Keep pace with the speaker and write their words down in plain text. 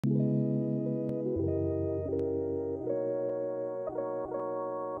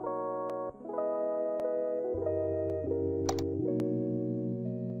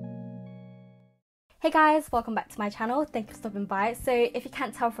Hey guys, welcome back to my channel. Thank you for stopping by. So if you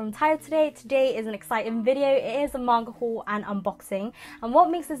can't tell from the title today is an exciting video. It is a manga haul and unboxing. And what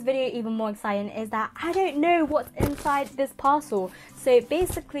makes this video even more exciting is that I don't know what's inside this parcel. So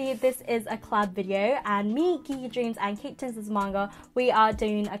basically this is a collab video and me, Geeky Dreams and Tiffs Manga, we are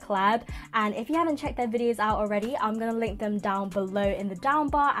doing a collab. And if you haven't checked their videos out already, I'm going to link them down below in the down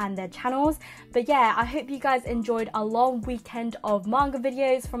bar and their channels. But yeah, I hope you guys enjoyed a long weekend of manga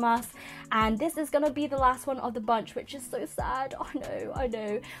videos from us. And this is going to be the last one of the bunch, which is so sad. I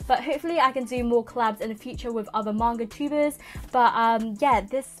know, but hopefully I can do more collabs in the future with other manga tubers. But yeah,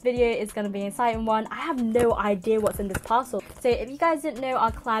 this video is going to be an exciting one. I have no idea what's in this parcel. So if you guys didn't know,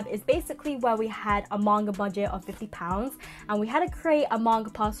 our collab is basically where we had a manga budget of £50 and we had to create a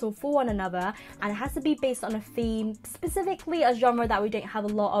manga parcel for one another, and it has to be based on a theme, specifically a genre that we don't have a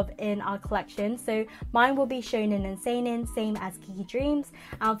lot of in our collection. So mine will be shonen and seinen, same as Geeky Dreams.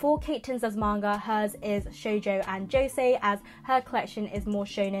 For Tiffs manga, hers is shoujo and josei, as her collection is more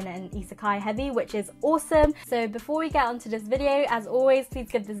shonen and isekai heavy, which is awesome. So before we get onto this video, as always, please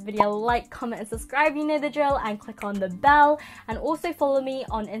give this video a like, comment and subscribe, you know the drill, and click on the bell, and also follow me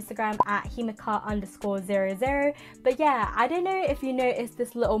on Instagram at himika_00. But yeah, I don't know if you noticed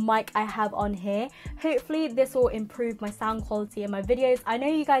this little mic I have on here. Hopefully this will improve my sound quality in my videos. I know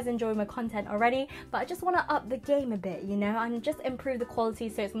you guys enjoy my content already, but I just want to up the game a bit, you know, and just improve the quality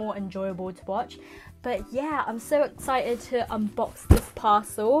so it's more enjoyable to watch. But yeah, I'm so excited to unbox this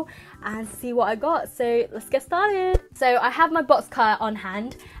parcel and see what I got. So let's get started. So I have my box cutter on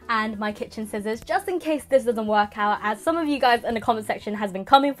hand and my kitchen scissors, just in case this doesn't work out, as some of you guys in the comment section has been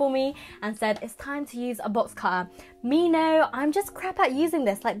coming for me and said it's time to use a box cutter. Me, no, I'm just crap at using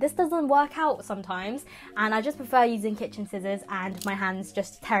this. Like, this doesn't work out sometimes, and I just prefer using kitchen scissors and my hands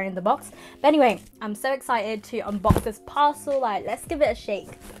just tearing the box. But anyway, I'm so excited to unbox this parcel. Like, let's give it a shake.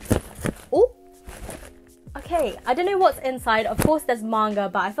 Oh, okay, I don't know what's inside. Of course there's manga,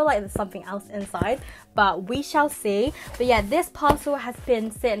 but I feel like there's something else inside, but we shall see. But yeah, this parcel has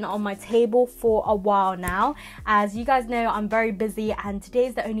been sitting on my table for a while now. As you guys know, I'm very busy and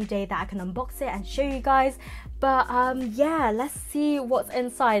today's the only day that I can unbox it and show you guys. But yeah, let's see what's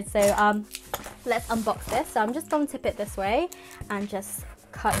inside. So let's unbox this. So I'm just gonna tip it this way and just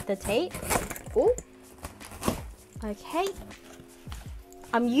cut the tape. Oh, okay.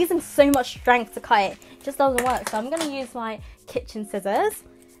 I'm using so much strength to cut it. It just doesn't work. So I'm going to use my kitchen scissors.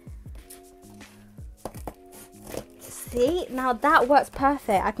 See, now that works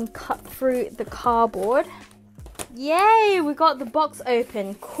perfect. I can cut through the cardboard. Yay, we got the box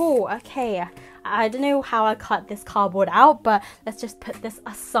open. Cool, okay. I don't know how I cut this cardboard out, but let's just put this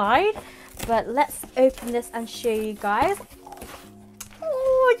aside. But let's open this and show you guys.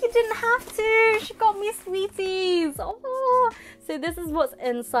 Oh, you didn't have to. She got me sweeties. Oh, so this is what's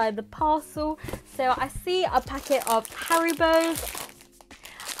inside the parcel. So I see a packet of Haribos.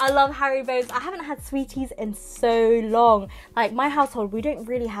 I love Haribos. I haven't had sweeties in so long. Like, my household, we don't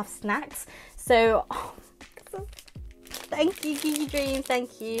really have snacks. So, oh, thank you, Geeky Dreams,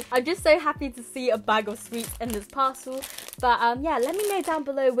 thank you. I'm just so happy to see a bag of sweets in this parcel. But yeah, let me know down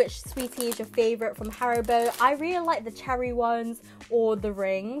below which sweetie is your favourite from Haribo. I really like the cherry ones or the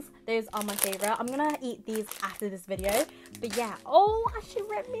rings. Those are my favourite. I'm gonna eat these after this video. But yeah, oh, she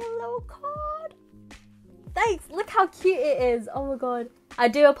wrote me a little card. Thanks, look how cute it is. Oh my god. I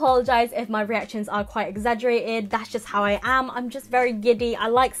do apologise if my reactions are quite exaggerated. That's just how I am. I'm just very giddy. I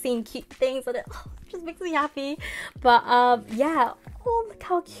like seeing cute things and it just makes me happy. But yeah, oh, look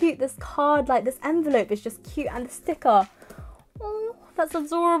how cute this card, like this envelope is just cute, and the sticker. Oh, that's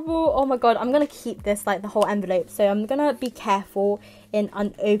adorable. Oh my god, I'm gonna keep this, like the whole envelope. So I'm gonna be careful in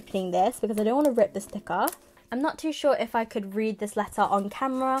unopening this because I don't want to rip the sticker. I'm not too sure if I could read this letter on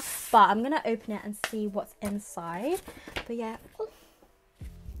camera, but I'm gonna open it and see what's inside. But yeah, oh,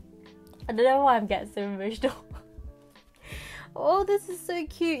 I don't know why I'm getting so emotional. Oh, this is so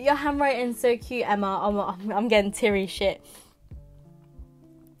cute. Your handwriting's so cute, Emma. I'm getting teary shit.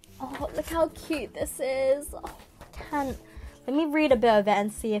 Oh, look how cute this is. Oh, I can't. Let me read a bit of it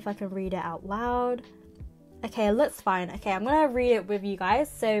and see if I can read it out loud. Okay, it looks fine. Okay, I'm gonna read it with you guys.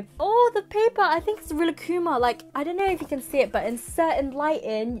 So, oh, the paper, I think it's Rilakkuma. Like, I don't know if you can see it, but in certain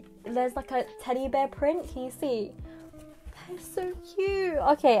lighting, there's like a teddy bear print. Can you see? That is so cute.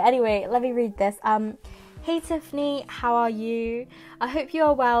 Okay, anyway, let me read this. Hey Tiffany, how are you? I hope you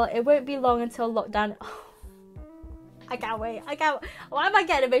are well. It won't be long until lockdown. Oh, I can't wait. Why am I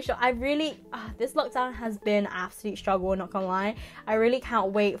getting emotional? I really, this lockdown has been an absolute struggle, not gonna lie. I really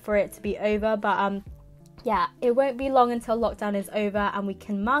can't wait for it to be over, but yeah, it won't be long until lockdown is over and we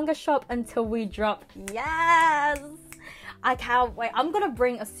can manga shop until we drop. Yes! I can't wait. I'm gonna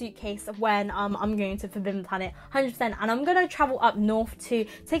bring a suitcase when I'm going to Forbidden Planet, 100%, and I'm gonna travel up north to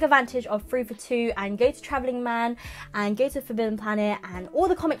take advantage of 3 for 2 and go to Traveling Man and go to Forbidden Planet and all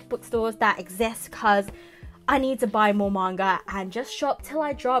the comic book stores that exist, because I need to buy more manga and just shop till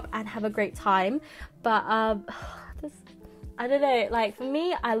I drop and have a great time. But I don't know, like for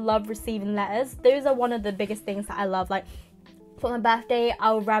me, I love receiving letters. Those are one of the biggest things that I love. Like for my birthday,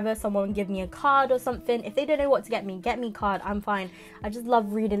 I would rather someone give me a card or something. If they don't know what to get me a card, I'm fine. I just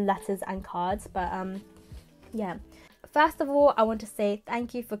love reading letters and cards. But yeah. First of all, I want to say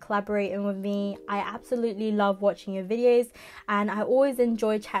thank you for collaborating with me. I absolutely love watching your videos and I always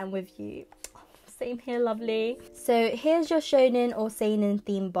enjoy chatting with you. Same here, lovely. So here's your shonen or seinen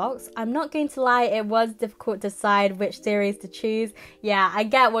theme box. I'm not going to lie, it was difficult to decide which series to choose. Yeah, I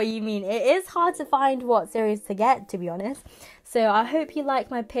get what you mean. It is hard to find what series to get, to be honest. So I hope you like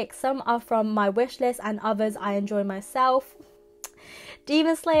my picks. Some are from my wish list and others I enjoy myself.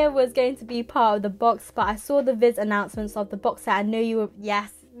 Demon Slayer was going to be part of the box, but I saw the Viz announcements of the box set. I know you were,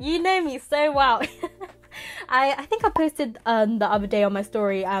 yes, you know me so well. I think I posted the other day on my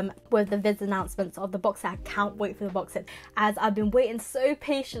story with the Viz announcements of the box set. I can't wait for the box set, as I've been waiting so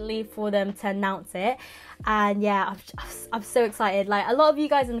patiently for them to announce it. And yeah, I'm so excited. Like, a lot of you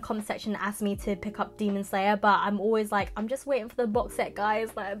guys in the comment section asked me to pick up Demon Slayer, but I'm always like, I'm just waiting for the box set,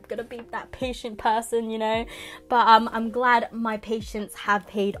 guys. Like, I'm gonna be that patient person, you know. But I'm glad my patience have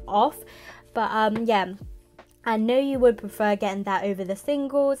paid off. But yeah, I know you would prefer getting that over the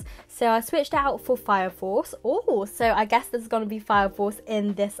singles, so I switched out for Fire Force. Oh, so I guess there's gonna be Fire Force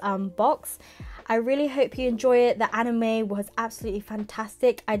in this box. I really hope you enjoy it. The anime was absolutely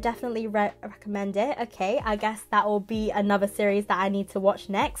fantastic. I definitely recommend it. Okay, I guess that will be another series that I need to watch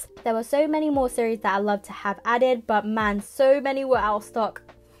next. There were so many more series that I love to have added, but man, so many were out of stock.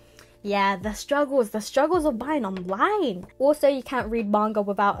 Yeah, the struggles of buying online. Also, you can't read manga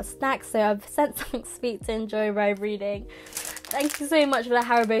without a snack, so I've sent something sweet to enjoy while reading. Thank you so much for the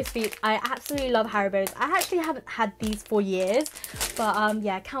Haribo sweets. I absolutely love Haribos. I actually haven't had these for years, but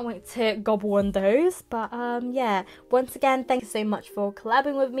yeah, I can't wait to gobble on those. But yeah, once again, thank you so much for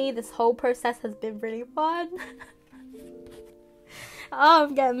collabing with me. This whole process has been really fun. Oh,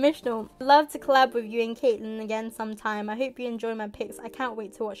 I'm getting emotional. Love to collab with you and Caitlin again sometime. I hope you enjoy my pics. I can't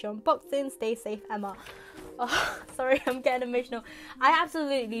wait to watch your unboxing. Stay safe, Emma. Oh, sorry, I'm getting emotional. I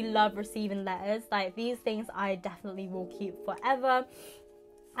absolutely love receiving letters. Like, these things I definitely will keep forever.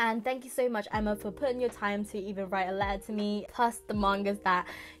 And thank you so much, Emma, for putting your time to even write a letter to me, plus the mangas that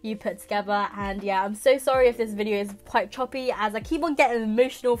you put together. And yeah, I'm so sorry if this video is quite choppy, as I keep on getting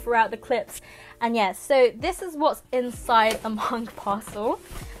emotional throughout the clips. And yeah, so this is what's inside the manga parcel.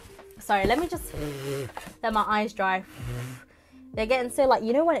 Sorry, let me just let my eyes dry. They're getting so, like,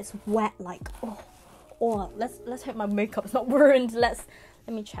 you know when it's wet, like, oh, let's hope my makeup's not ruined. Let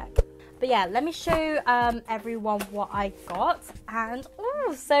me check. But yeah, let me show everyone what I got. And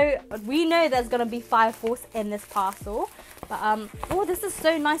oh, so we know there's gonna be Fire Force in this parcel. But oh, this is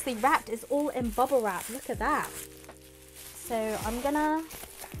so nicely wrapped. It's all in bubble wrap. Look at that. So I'm gonna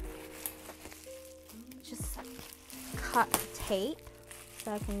just cut tape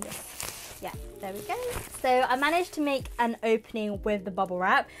so I can just, yeah, there we go. So I managed to make an opening with the bubble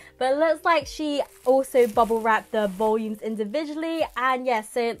wrap, but it looks like she also bubble wrapped the volumes individually. And yeah,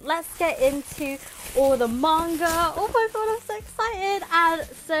 so let's get into all the manga. Oh my god, I'm so excited. And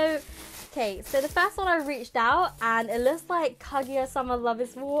so, okay, so the first one, I reached out and it looks like Kaguya-sama Love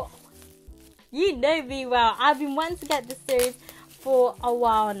is War. You know me well. I've been wanting to get this series for a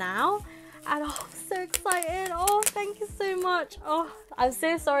while now. And oh, I'm so excited. Oh, thank you so much. Oh, I'm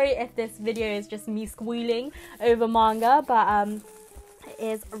so sorry if this video is just me squealing over manga, but it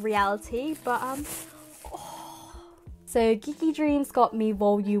is reality. But oh. So Geeky Dreams got me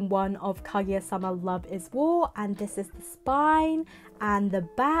volume 1 of Kaguya-sama Love is War, and this is the spine and the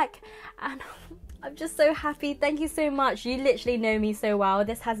back, and I'm just so happy. Thank you so much. You literally know me so well.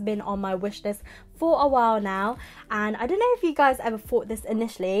 This has been on my wish list for a while now, and I don't know if you guys ever thought this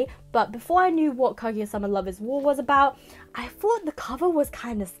initially, but before I knew what Kaguya-sama Love is War was about, I thought the cover was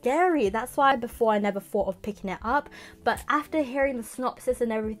kind of scary. That's why before I never thought of picking it up, but after hearing the synopsis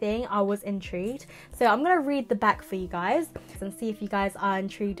and everything, I was intrigued. So I'm gonna read the back for you guys and see if you guys are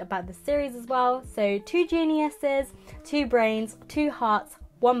intrigued about the series as well. So 2 geniuses, 2 brains, 2 hearts,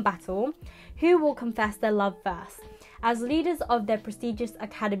 1 battle. Who will confess their love first? As leaders of their prestigious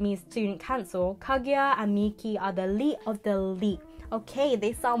academy's student council, Kaguya and Miki are the elite of the elite. Okay,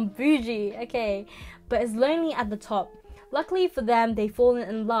 they sound bougie, okay, but is lonely at the top. Luckily for them, they've fallen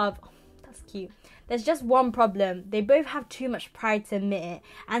in love. Oh, that's cute. There's just one problem. They both have too much pride to admit it,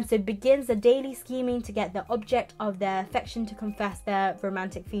 and so begins the daily scheming to get the object of their affection to confess their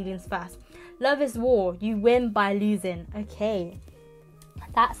romantic feelings first. Love is war. You win by losing. Okay.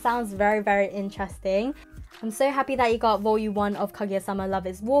 That sounds very, very interesting. I'm so happy that you got volume 1 of Kaguya-sama Love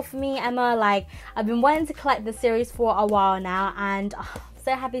is War for me, Emma. Like, I've been wanting to collect the series for a while now, and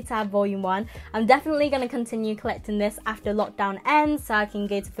so happy to have volume 1. I'm definitely going to continue collecting this after lockdown ends so I can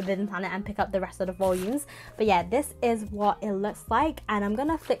go to Forbidden Planet and pick up the rest of the volumes. But yeah, this is what it looks like, and I'm going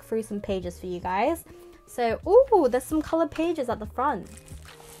to flick through some pages for you guys. So, ooh, there's some colored pages at the front.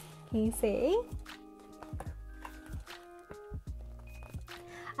 Can you see?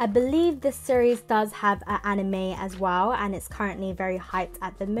 I believe this series does have an anime as well, and it's currently very hyped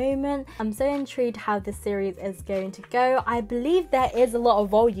at the moment. I'm so intrigued how this series is going to go. I believe there is a lot of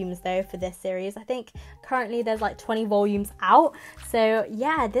volumes though for this series. I think currently there's like 20 volumes out. So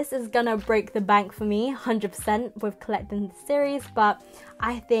yeah, this is gonna break the bank for me 100% with collecting the series, but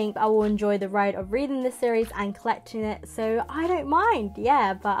I think I will enjoy the ride of reading this series and collecting it, so I don't mind.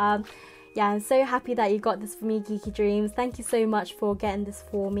 Yeah, but yeah, I'm so happy that you got this for me, Geeky Dreams. Thank you so much for getting this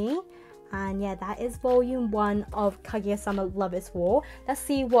for me. And yeah, that is volume 1 of Kaguya-sama Love is War. Let's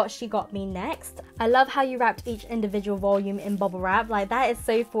see what she got me next. I love how you wrapped each individual volume in bubble wrap. Like, that is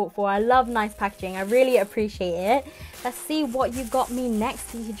so thoughtful. I love nice packaging. I really appreciate it. Let's see what you got me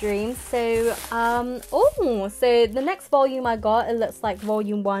next, Geeky Dreams. So, so the next volume I got, it looks like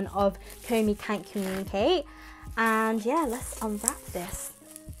volume 1 of Komi Can't Communicate. And yeah, let's unwrap this.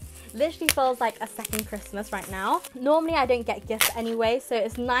 Literally feels like a second Christmas right now. Normally I don't get gifts anyway, so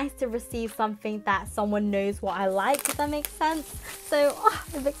it's nice to receive something that someone knows what I like, if that makes sense. So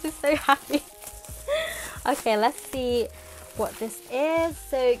it makes me so happy. Okay, let's see what this is.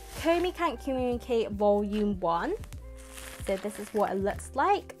 So Komi Can't Communicate volume 1. So this is what it looks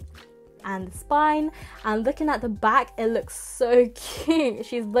like. And the spine, and looking at the back, it looks so cute.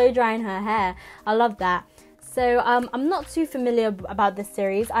 She's blow drying her hair. I love that. So I'm not too familiar about this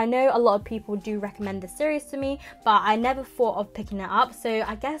series. I know a lot of people do recommend this series to me, but I never thought of picking it up. So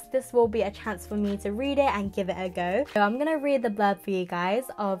I guess this will be a chance for me to read it and give it a go. So I'm gonna read the blurb for you guys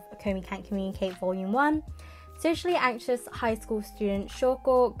of Komi Can't Communicate volume 1. Socially anxious high school student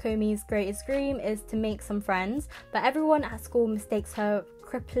Shoko Komi's greatest dream is to make some friends, but everyone at school mistakes her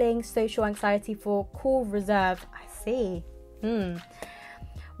crippling social anxiety for cool reserve. I see.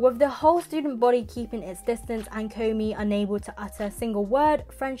 With the whole student body keeping its distance and Komi unable to utter a single word,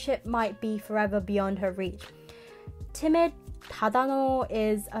 friendship might be forever beyond her reach. Timid Tadano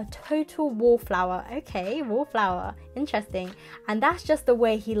is a total wallflower. Okay, wallflower. Interesting. And that's just the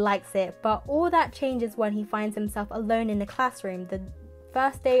way he likes it. But all that changes when he finds himself alone in the classroom, the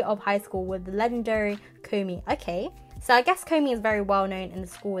first day of high school with the legendary Komi. Okay. So I guess Komi is very well known in the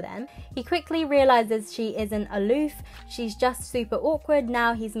school then. He quickly realizes she isn't aloof, she's just super awkward.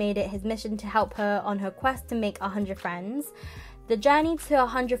 Now he's made it his mission to help her on her quest to make 100 friends. The journey to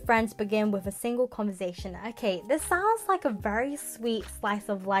 100 friends begin with a single conversation. Okay, this sounds like a very sweet slice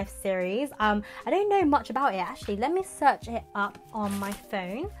of life series. I don't know much about it actually. Let me search it up on my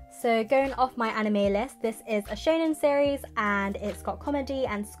phone. So going off my anime list, this is a shonen series and it's got comedy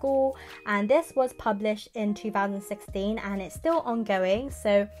and school, and this was published in 2016 and it's still ongoing,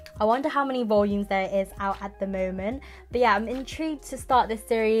 so I wonder how many volumes there is out at the moment. But yeah, I'm intrigued to start this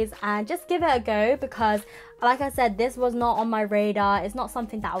series and just give it a go because like I said, this was not on my radar. It's not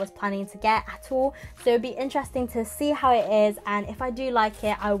something that I was planning to get at all. So it'd be interesting to see how it is, and if I do like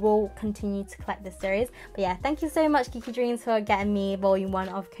it, I will continue to collect this series. But yeah, thank you so much, Geeky Dreams, for getting me volume 1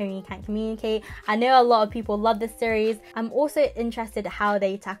 of Komi Can't Communicate. I know a lot of people love this series. I'm also interested in how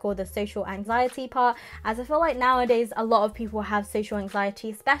they tackle the social anxiety part, as I feel like nowadays a lot of people have social anxiety,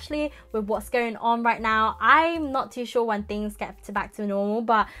 especially with what's going on right now. I'm not too sure when things get back to normal,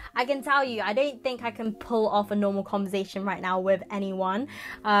 but I can tell you, I don't think I can pull off a normal conversation right now with anyone.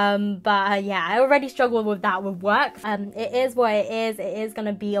 But yeah, I already struggle with that with work. It is what it is. It is going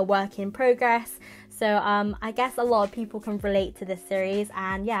to be a work in progress. So I guess a lot of people can relate to this series,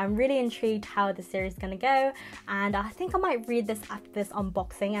 and yeah, I'm really intrigued how the series is going to go, and I think I might read this after this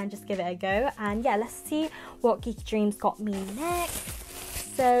unboxing and just give it a go. And yeah, let's see what Geeky Dreams got me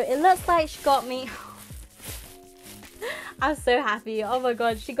next. So it looks like she got me I'm so happy. Oh my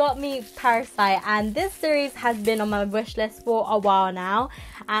god, she got me Parasite, and this series has been on my wish list for a while now,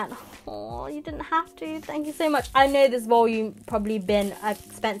 and oh, you didn't have to. Thank you so much. I know this volume probably been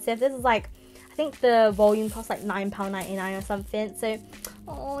expensive. This is like, I think the volume cost like £9.99 or something, so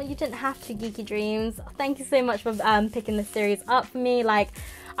oh, you didn't have to, Geeky Dreams. Thank you so much for picking the series up for me. Like,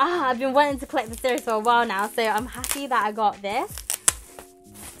 I've been wanting to collect the series for a while now, so I'm happy that I got this.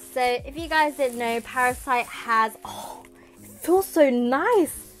 So if you guys didn't know, Parasite has, oh, it feels so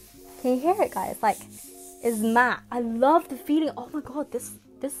nice. Can you hear it, guys? Like, it's matte. I love the feeling. Oh my god, this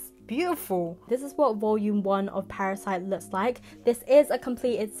is beautiful. This is what volume 1 of Parasite looks like. This is a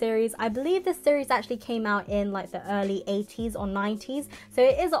completed series. I believe this series actually came out in like the early 80s or 90s. So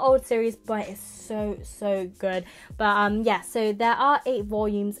it is an old series, but it's so good. But yeah, so there are 8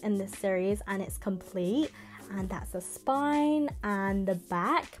 volumes in this series and it's complete. And that's the spine and the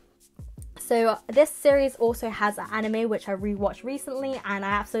back. So this series also has an anime which I rewatched recently and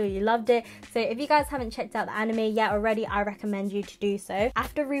I absolutely loved it. So if you guys haven't checked out the anime yet already, I recommend you to do so.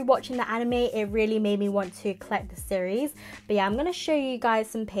 After rewatching the anime, it really made me want to collect the series. But yeah, I'm going to show you guys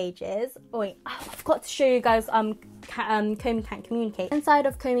some pages. Oh wait, I forgot to show you guys Komi Can't Communicate. Inside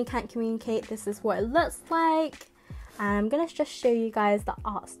of Komi Can't Communicate, this is what it looks like. And I'm going to just show you guys the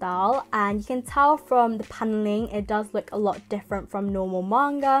art style, and you can tell from the paneling it does look a lot different from normal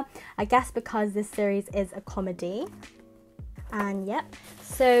manga, I guess because this series is a comedy. And yep,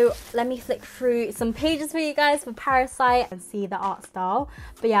 so let me flick through some pages for you guys for Parasite and see the art style.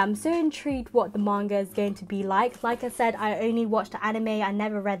 But yeah, I'm so intrigued what the manga is going to be like. Like I said, I only watched the anime, I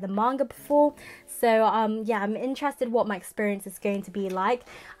never read the manga before. So yeah, I'm interested what my experience is going to be like.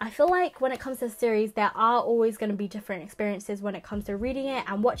 I feel like when it comes to the series, there are always going to be different experiences when it comes to reading it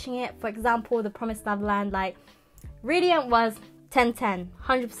and watching it. For example, The Promised Neverland, like reading it was 10/10,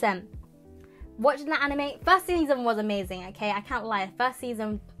 100%. Watching the anime, first season was amazing, okay? I can't lie, first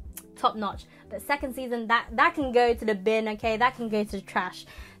season, top notch. But second season, that can go to the bin, okay? That can go to the trash.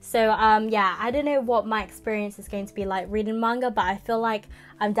 So, yeah, I don't know what my experience is going to be like reading manga, but I feel like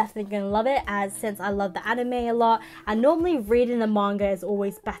I'm definitely going to love it, as since I love the anime a lot. And normally reading the manga is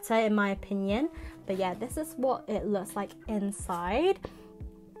always better, in my opinion. But yeah, this is what it looks like inside.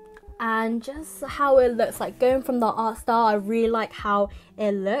 And just how it looks like, going from the art style, I really like how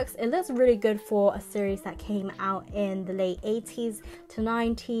it looks. It looks really good for a series that came out in the late 80s to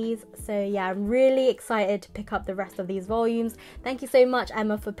 90s. So yeah, I'm really excited to pick up the rest of these volumes. Thank you so much,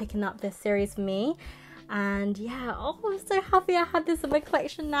 Emma, for picking up this series for me. And yeah, oh, I'm so happy I have this in my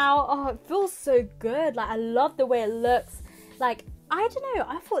collection now. Oh, it feels so good. Like, I love the way it looks. Like, I don't know,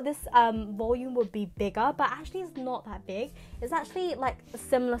 I thought this volume would be bigger, but actually it's not that big. It's actually like a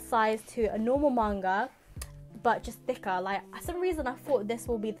similar size to a normal manga, but just thicker. Like, for some reason I thought this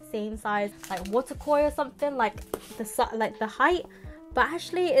will be the same size, like Waterkoi or something, like the height, but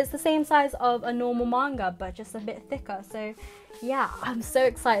actually it's the same size of a normal manga, but just a bit thicker. So yeah, I'm so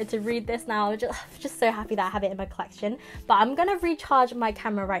excited to read this now. I'm just so happy that I have it in my collection. But I'm gonna recharge my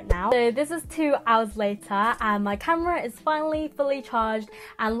camera right now. So this is 2 hours later and my camera is finally fully charged,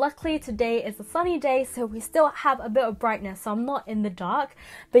 and luckily today is a sunny day, so we still have a bit of brightness, so I'm not in the dark.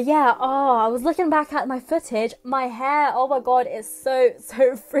 But yeah, oh, I was looking back at my footage, my hair, oh my god, it's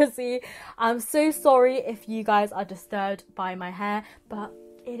so frizzy. I'm so sorry if you guys are disturbed by my hair, but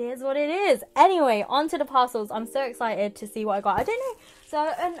it is what it is. Anyway, on to the parcels. I'm so excited to see what I got. I don't know, so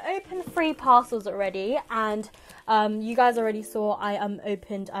I opened 3 parcels already, and you guys already saw I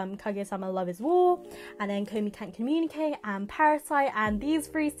opened Kaguya-sama Love is War, and then Komi Can't Communicate, and Parasite, and these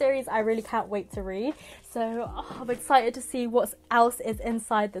 3 series I really can't wait to read. So I'm excited to see what else is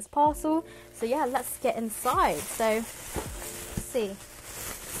inside this parcel. So yeah, let's get inside. So let's see.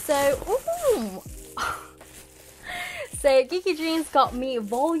 So ooh. So Geeky Dreams got me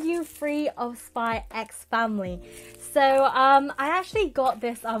volume 3 of Spy X Family. So I actually got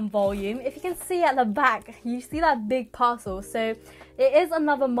this volume. If you can see at the back, you see that big parcel. So it is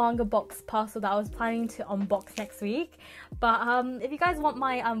another manga box parcel that I was planning to unbox next week. But if you guys want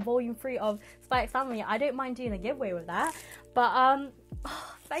my volume 3 of Spy X Family, I don't mind doing a giveaway with that. But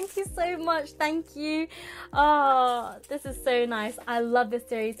oh, thank you so much, thank you. Oh, this is so nice. I love this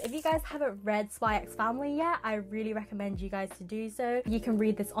series. If you guys haven't read Spy X Family yet, I really recommend you guys to do so. You can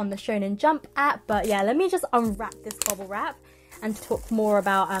read this on the Shonen Jump app, but yeah, let me just unwrap this bubble wrap and talk more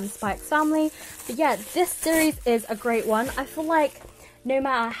about Spy X Family. But yeah, this series is a great one. I feel like no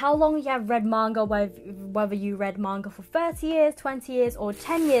matter how long you have read manga, whether you read manga for 30 years, 20 years, or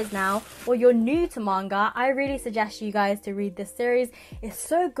 10 years now, or you're new to manga, I really suggest you guys to read this series. It's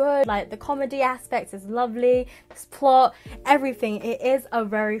so good. Like, the comedy aspects is lovely, this plot, everything. It is a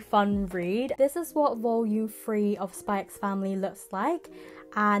very fun read. This is what volume 3 of Spy X Family looks like.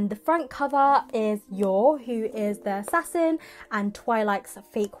 And the front cover is Yor, who is the assassin and Twilight's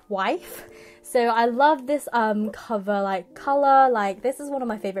fake wife. So I love this cover, like, color. Like, this is one of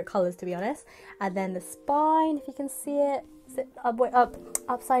my favorite colors, to be honest. And then the spine, if you can see it, is it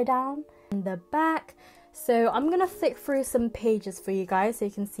upside down? And the back. So I'm gonna flick through some pages for you guys so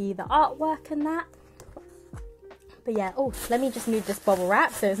you can see the artwork and that. But yeah, oh, let me just move this bubble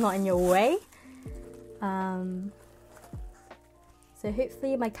wrap so it's not in your way. So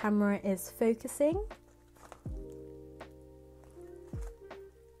hopefully my camera is focusing.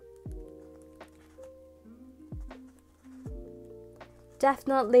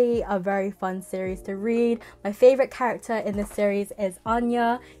 Definitely a very fun series to read. My favorite character in this series is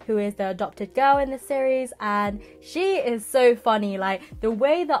Anya, who is the adopted girl in the series, and she is so funny. Like, the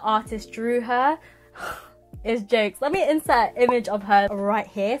way the artist drew her is jokes. Let me insert an image of her right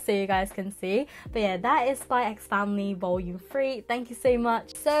here so you guys can see. But yeah, that is Spy X Family Volume 3. Thank you so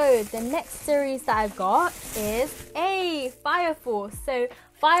much. So the next series that I've got is Fire Force. So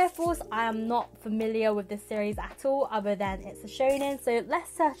Fire Force, I am not familiar with this series at all, other than it's a shonen. So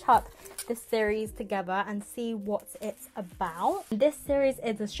let's search up this series together and see what it's about. This series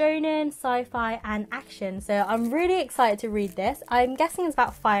is a shonen, sci-fi and action. So I'm really excited to read this. I'm guessing it's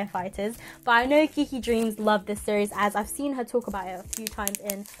about firefighters, but I know Geeky Dreams love this series as I've seen her talk about it a few times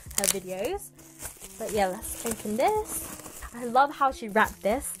in her videos. But yeah, let's open this. I love how she wrapped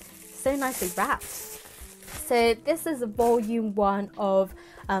this. So nicely wrapped. So this is volume 1 of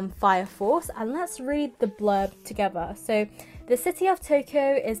Fire Force, and let's read the blurb together. So the city of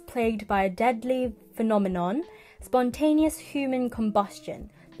Tokyo is plagued by a deadly phenomenon, spontaneous human combustion.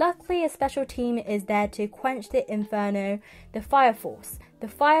 Luckily, a special team is there to quench the inferno, the Fire Force. The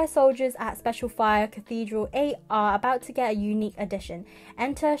fire soldiers at Special Fire Cathedral 8 are about to get a unique addition.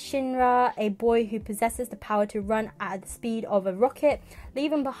 Enter Shinra, a boy who possesses the power to run at the speed of a rocket,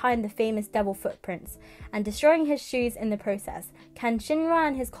 leaving behind the famous devil footprints, and destroying his shoes in the process. Can Shinra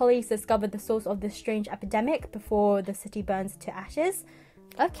and his colleagues discover the source of this strange epidemic before the city burns to ashes?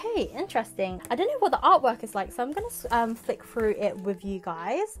 Okay, interesting. I don't know what the artwork is like, so I'm going to flick through it with you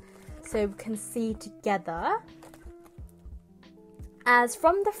guys so we can see together. As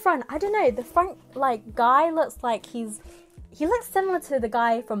from the front, I don't know, the front like guy looks like he looks similar to the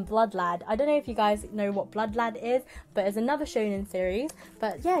guy from Blood Lad. I don't know if you guys know what Blood Lad is, but it's another shonen series.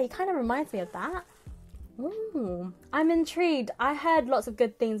 But yeah, he kind of reminds me of that. Ooh, I'm intrigued. I heard lots of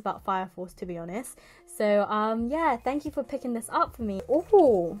good things about Fire Force, to be honest. So yeah, thank you for picking this up for me.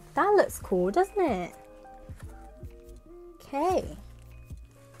 Oh, that looks cool, doesn't it? Okay.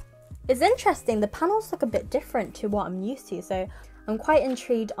 It's interesting. The panels look a bit different to what I'm used to, so I'm quite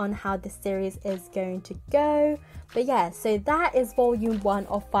intrigued on how this series is going to go. But yeah, so that is volume 1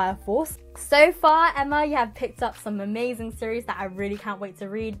 of Fire Force. So far, Emma, you have picked up some amazing series that I really can't wait to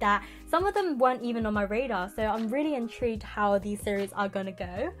read, that some of them weren't even on my radar. So I'm really intrigued how these series are going to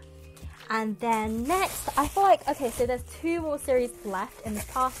go. And then next, I feel like, okay, so there's 2 more series left in the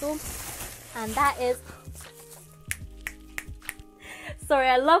parcel. And that is... Sorry,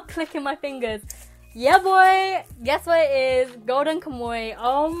 I love clicking my fingers. Yeah, boy, guess what it is? Golden Kamuy.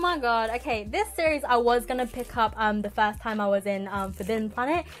 Oh my god. Okay, this series I was gonna pick up the first time I was in Forbidden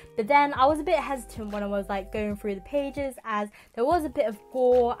Planet, but then I was a bit hesitant when I was like going through the pages, as there was a bit of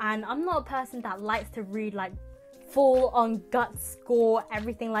gore, and I'm not a person that likes to read like full on guts, gore,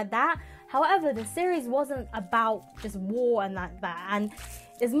 everything like that. However, the series wasn't about just war and like that, and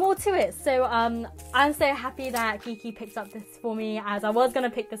there's more to it. So I'm so happy that Geeky picked up this for me, as I was gonna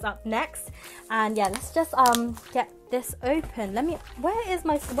pick this up next. And yeah, let's just get this open. Where has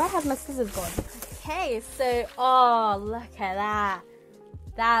my scissors gone? Okay, so oh, look at that.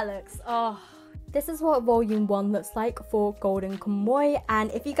 That looks, oh. This is what volume 1 looks like for Golden Kamuy, and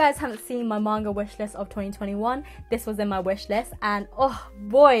if you guys haven't seen my manga wishlist of 2021, this was in my wishlist, and oh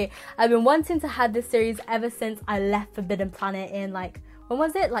boy, I've been wanting to have this series ever since I left Forbidden Planet in like, when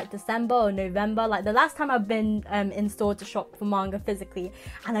was it? Like December or November? Like the last time I've been in store to shop for manga physically,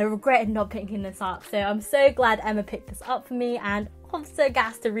 and I regretted not picking this up. So I'm so glad Emma picked this up for me, and I'm so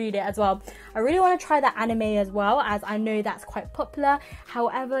gassed to read it as well. I really want to try the anime as well, as I know that's quite popular.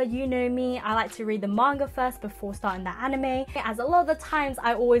 However, you know me, I like to read the manga first before starting the anime, as a lot of the times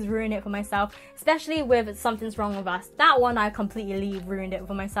I always ruin it for myself, especially with Something's Wrong With Us. That one I completely ruined it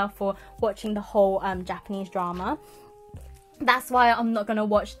for myself for watching the whole Japanese drama. That's why I'm not going to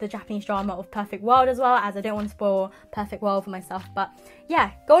watch the Japanese drama of Perfect World as well, as I don't want to spoil Perfect World for myself. But yeah,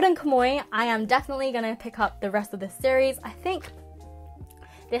 Golden Kamuy, I am definitely going to pick up the rest of this series. I think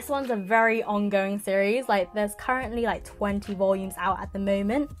this one's a very ongoing series. Like there's currently like 20 volumes out at the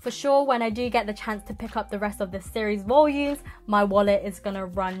moment. For sure, when I do get the chance to pick up the rest of the series volumes, my wallet is gonna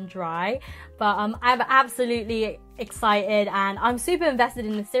run dry. But I'm absolutely excited and I'm super invested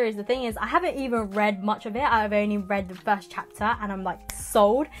in the series. The thing is, I haven't even read much of it. I've only read the first chapter and I'm like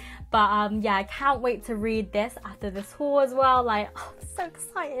sold. But yeah, I can't wait to read this after this haul as well. Like, oh, I'm so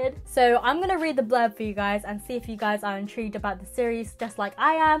excited. So I'm gonna read the blurb for you guys and see if you guys are intrigued about the series just like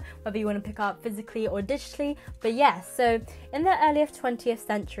I am, whether you want to pick up physically or digitally. But yeah, so in the early 20th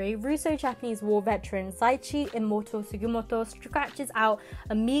century, Russo-Japanese war veteran Saichi Immortal Sugimoto scratches out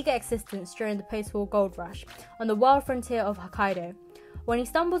a meager existence during the post-war gold rush on the wild frontier of Hokkaido. When he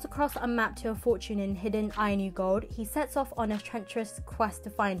stumbles across a map to a fortune in hidden Ainu gold, he sets off on a treacherous quest to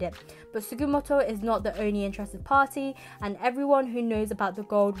find it. But Sugimoto is not the only interested party, and everyone who knows about the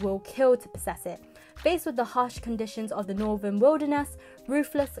gold will kill to possess it. Faced with the harsh conditions of the northern wilderness,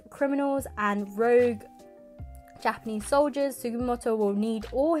 ruthless criminals, and rogue Japanese soldiers, Sugimoto will need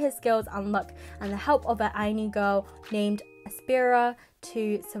all his skills and luck and the help of an Ainu girl named Aspira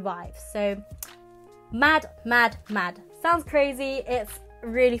to survive. So, mad. Sounds crazy. It's a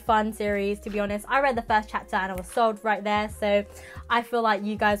really fun series, to be honest. I read the first chapter and I was sold right there, so I feel like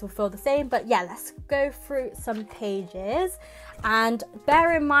you guys will feel the same. But yeah, let's go through some pages. And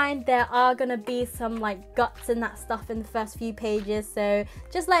bear in mind, there are gonna be some like guts and that stuff in the first few pages, so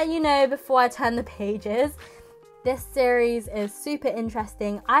just letting you know before I turn the pages. This series is super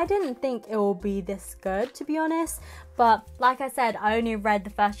interesting. I didn't think it will be this good, to be honest, but like I said, I only read the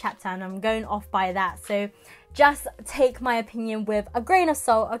first chapter and I'm going off by that, so just take my opinion with a grain of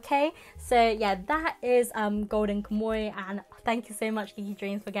salt, okay? So yeah, that is Golden Kamuy, and thank you so much, Geeky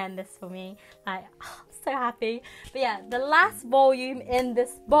Dreams, for getting this for me. Like, oh, I'm so happy. But yeah, the last volume in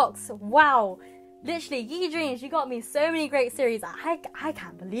this box, wow. Literally, Geeky Dreams, you got me so many great series. I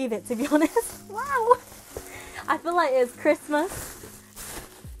can't believe it, to be honest. Wow. I feel like it's Christmas.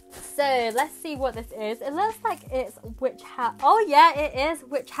 So let's see what this is. It looks like it's Witch Hat. Oh yeah, it is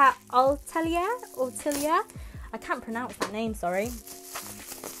Witch Hat Ultilia. I can't pronounce that name, sorry.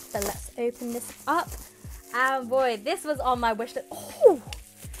 So let's open this up. And boy, this was on my wish list. Oh,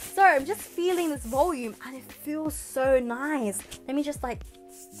 sorry, I'm just feeling this volume and it feels so nice. Let me just like,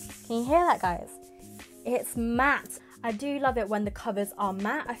 can you hear that, guys? It's matte. I do love it when the covers are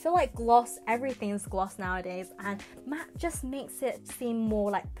matte. I feel like gloss, everything's gloss nowadays, and matte just makes it seem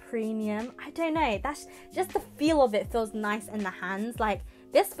more like premium. I don't know, that's just the feel of it feels nice in the hands. Like,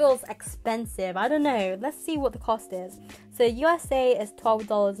 this feels expensive. I don't know. Let's see what the cost is. So USA is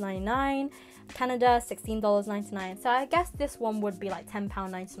 $12.99, Canada $16.99. So I guess this one would be like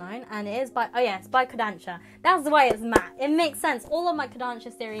 £10.99, and it is by, oh yeah, it's by Kodansha. That's why it's matte. It makes sense. All of my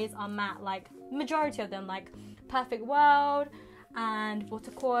Kodansha series are matte, like majority of them, like Perfect World and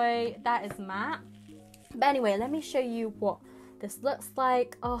Waterkoi, that is matte. But anyway, let me show you what this looks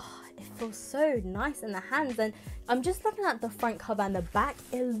like. Oh, it feels so nice in the hands, and I'm just looking at the front cover and the back.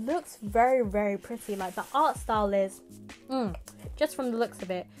 It looks very pretty. Like, the art style is just from the looks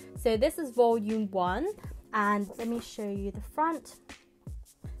of it. So this is volume 1, and let me show you the front,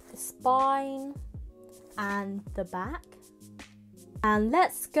 the spine, and the back. And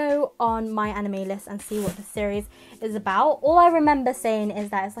let's go on my anime list and see what the series is about. All I remember saying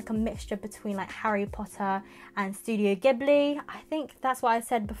is that it's like a mixture between like Harry Potter and Studio Ghibli. I think that's what I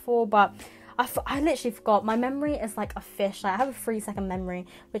said before, but I literally forgot. My memory is like a fish. Like, I have a 3-second memory,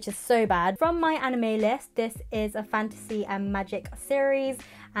 which is so bad. From my anime list, this is a fantasy and magic series,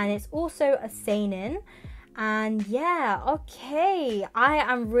 and it's also a seinen. And yeah, okay, I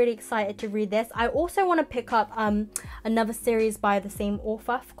am really excited to read this. I also want to pick up another series by the same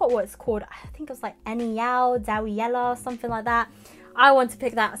author. I forgot what it's called. I think it was like Eniyao, Dawiella, something like that. I want to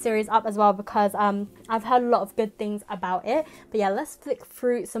pick that series up as well because I've heard a lot of good things about it. But yeah, let's flick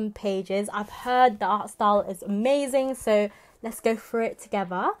through some pages. I've heard the art style is amazing, so let's go through it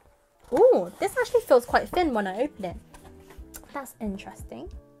together. Oh, this actually feels quite thin when I open it. That's interesting.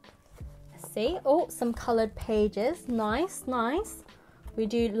 See, oh, some colored pages. Nice. We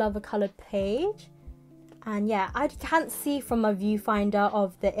do love a colored page. And yeah, I can't see from a viewfinder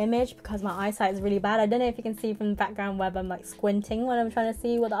of the image because my eyesight is really bad. I don't know if you can see from the background web, I'm like squinting when I'm trying to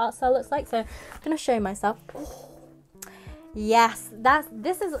see what the art style looks like. So I'm gonna show myself. Oh, yes,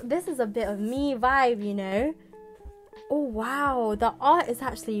 this is a bit of me vibe, you know. Oh wow, the art is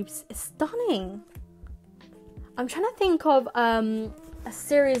actually stunning. I'm trying to think of a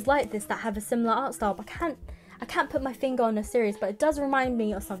series like this that have a similar art style, but I can't put my finger on a series, but it does remind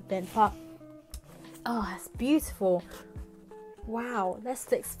me of something. But oh, that's beautiful. Wow, let's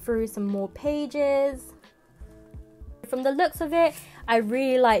flick through some more pages. from the looks of it, I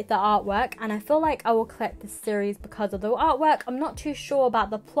really like the artwork, and I feel like I will collect this series because of the artwork. I'm not too sure about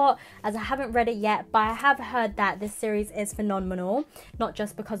the plot as I haven't read it yet, but I have heard that this series is phenomenal, not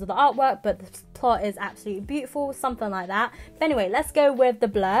just because of the artwork, but the plot is absolutely beautiful, something like that. But anyway, let's go with the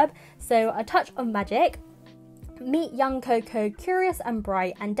blurb. So, a touch of magic. Meet young Coco, curious and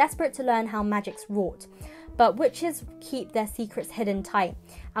bright and desperate to learn how magic's wrought. But witches keep their secrets hidden tight,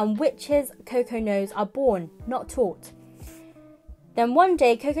 and witches Coco knows are born, not taught. Then one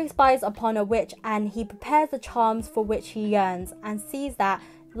day Coco spies upon a witch, and he prepares the charms for which he yearns, and sees that,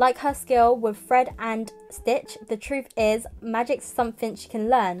 like her skill with thread and stitch, the truth is, magic's something she can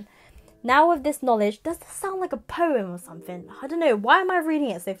learn. Now with this knowledge, does this sound like a poem or something? I don't know, why am I reading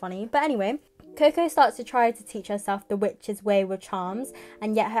it so funny? But anyway, Coco starts to try to teach herself the witch's way with charms,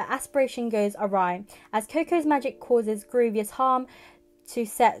 and yet her aspiration goes awry. As Coco's magic causes grievous harm, to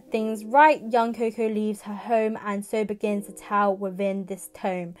set things right, young Coco leaves her home and so begins to tell within this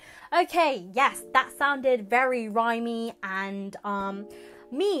tome. Okay, yes, that sounded very rhymey, and I'm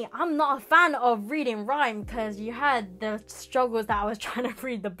not a fan of reading rhyme because you heard the struggles that I was trying to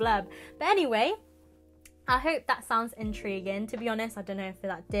read the blurb. But anyway, I hope that sounds intriguing. To be honest, I don't know if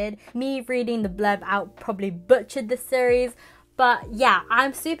that did. Me reading the blurb out probably butchered the series. But yeah,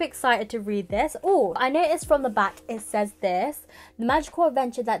 I'm super excited to read this. Oh, I noticed from the back it says this: the magical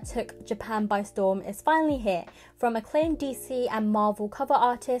adventure that took Japan by storm is finally here. From acclaimed DC and Marvel cover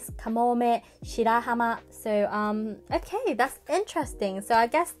artist Kamome Shirahama. So, okay, that's interesting. So I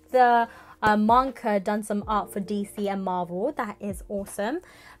guess the Manga done some art for DC and Marvel. That is awesome.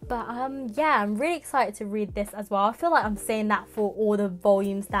 But yeah, I'm really excited to read this as well. I feel like I'm saying that for all the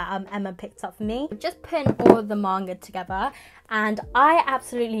volumes that Emma picked up for me. Just putting all of the manga together, and I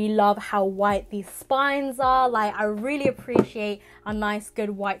absolutely love how white these spines are. Like, I really appreciate a nice good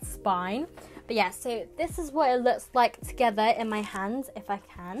white spine. But yeah, so this is what it looks like together in my hands, if I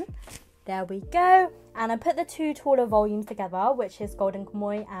can. There we go. And I put the two taller volumes together, which is Golden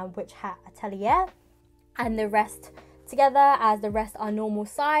Kamuy and Witch Hat Atelier, and the rest together, as the rest are normal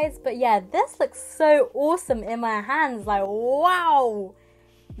size. But yeah, this looks so awesome in my hands. Like, wow.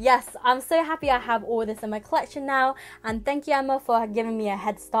 Yes, I'm so happy I have all this in my collection now, and thank you, Emma, for giving me a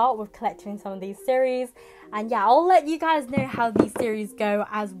head start with collecting some of these series. And yeah, I'll let you guys know how these series go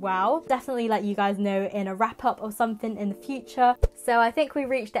as well. Definitely let you guys know in a wrap up or something in the future. So I think we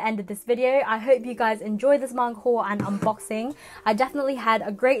reached the end of this video. I hope you guys enjoyed this manga haul and unboxing. I definitely had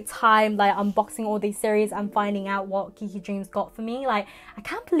a great time like unboxing all these series and finding out what Geeky Dreams got for me. Like, I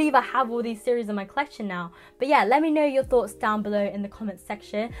can't believe I have all these series in my collection now. But yeah, let me know your thoughts down below in the comments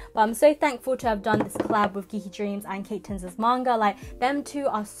section. But I'm so thankful to have done this collab with Geeky Dreams and Kate Tinsley's Manga. Like, them two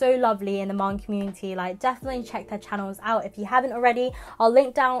are so lovely in the manga community. Like, definitely check their channels out if you haven't already. I'll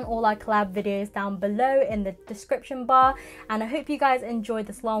link down all our collab videos down below in the description bar. And I hope you guys enjoyed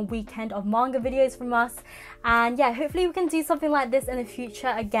this long weekend of manga videos from us. And yeah, hopefully we can do something like this in the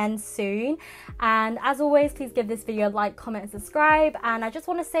future again soon. And as always, please give this video a like, comment and subscribe. And I just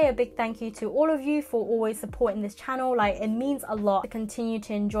want to say a big thank you to all of you for always supporting this channel. Like, it means a lot to continue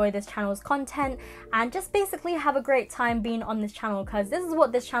to enjoy this channel's content and just basically have a great time being on this channel, because this is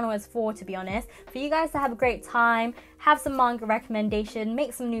what this channel is for, to be honest. For you guys to have a great time, have some manga recommendation,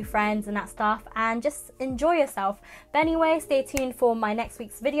 make some new friends and that stuff, and just enjoy yourself. But anyway, stay tuned for my next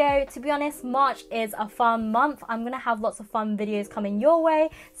week's video. To be honest, March is a fun month. I'm gonna have lots of fun videos coming your way,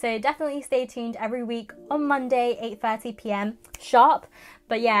 so definitely stay tuned every week on Monday, 8:30 p.m. sharp.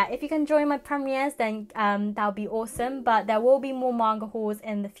 But yeah, if you can join my premieres, then that'll be awesome. But there will be more manga hauls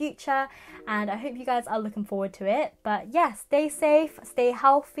in the future, and I hope you guys are looking forward to it. But yeah, stay safe, stay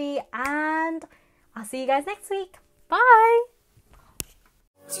healthy, and I'll see you guys next week. Bye!